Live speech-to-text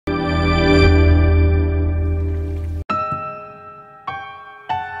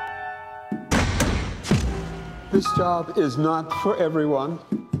This job is not for everyone.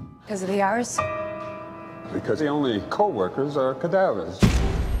 Because of the hours? Because the only co-workers are cadavers.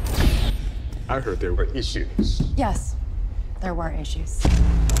 I heard there were issues. Yes, there were issues.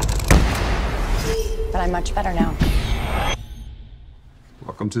 But I'm much better now.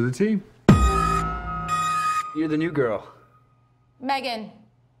 Welcome to the team. You're the new girl. Megan.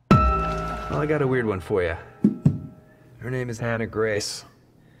 Well, I got a weird one for you. Her name is Hannah Grace.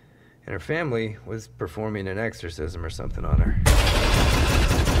 And her family was performing an exorcism or something on her.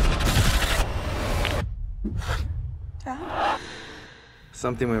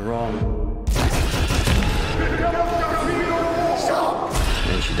 Something went wrong.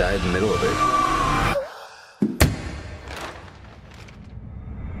 And she died in the middle of it.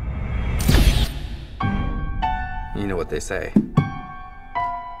 You know what they say.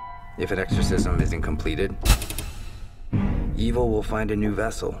 If an exorcism isn't completed, evil will find a new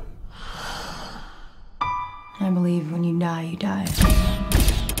vessel. I believe when you die, you die.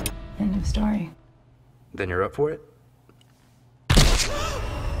 End of story. Then you're up for it?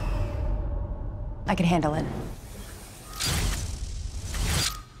 I can handle it.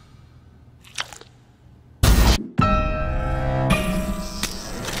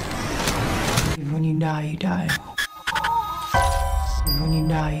 When you die, you die. When you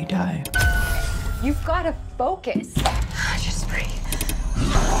die, you die. You've got to focus. Just breathe.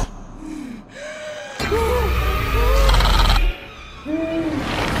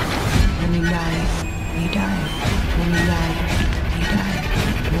 When you die, you die. When you die, you die.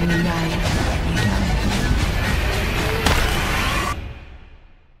 When you die, you die.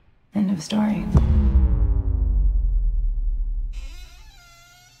 End of story.